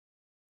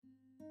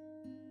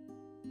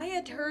I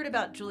had heard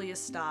about Julia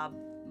Staub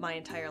my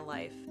entire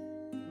life.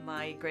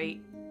 My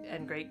great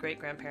and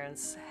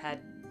great-great-grandparents had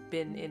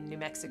been in New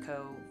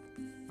Mexico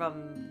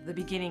from the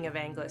beginning of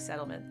Anglo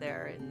settlement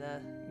there in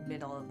the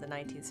middle of the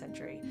 19th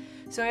century.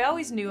 So I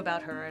always knew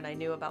about her and I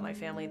knew about my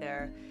family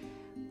there.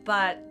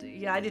 But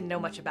yeah, I didn't know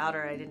much about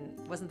her.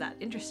 Wasn't that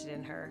interested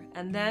in her.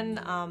 And then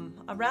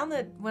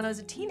when I was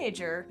a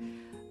teenager,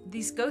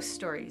 these ghost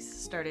stories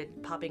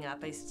started popping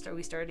up. We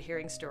started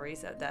hearing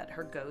stories that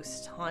her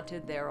ghost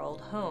haunted their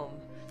old home.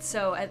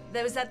 So it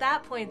was at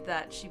that point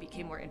that she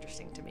became more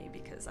interesting to me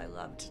because I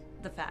loved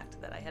the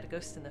fact that I had a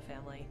ghost in the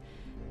family.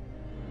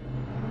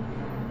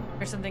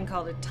 There's something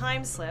called a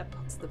time slip.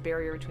 It's the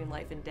barrier between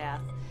life and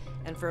death.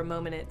 And for a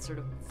moment it sort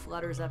of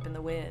flutters up in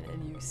the wind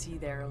and you see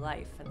their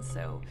life. And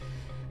so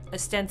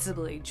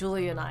ostensibly,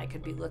 Julia and I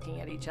could be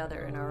looking at each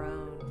other in our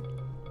own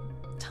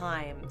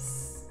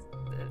times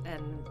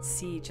and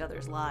see each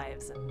other's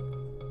lives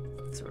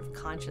and sort of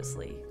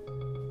consciously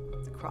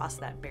cross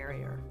that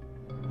barrier.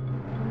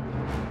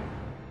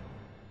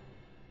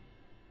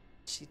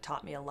 She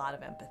taught me a lot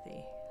of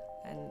empathy,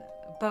 and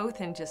both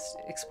in just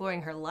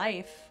exploring her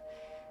life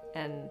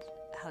and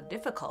how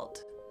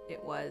difficult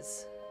it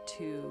was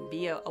to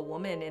be a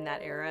woman in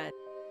that era.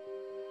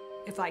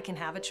 If I can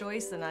have a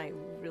choice, then I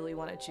really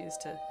want to choose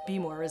to be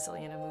more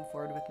resilient and move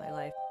forward with my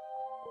life.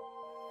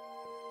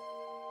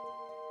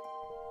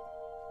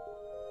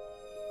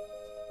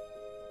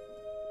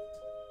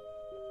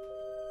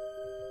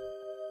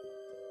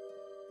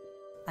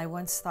 I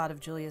once thought of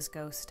Julia's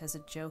ghost as a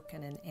joke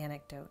and an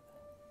anecdote.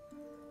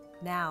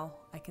 Now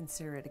I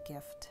consider it a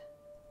gift.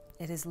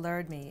 It has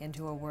lured me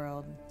into a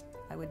world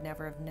I would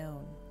never have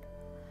known.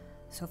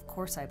 So of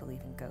course I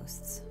believe in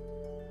ghosts.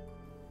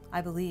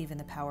 I believe in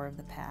the power of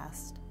the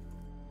past.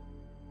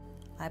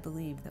 I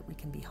believe that we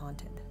can be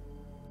haunted.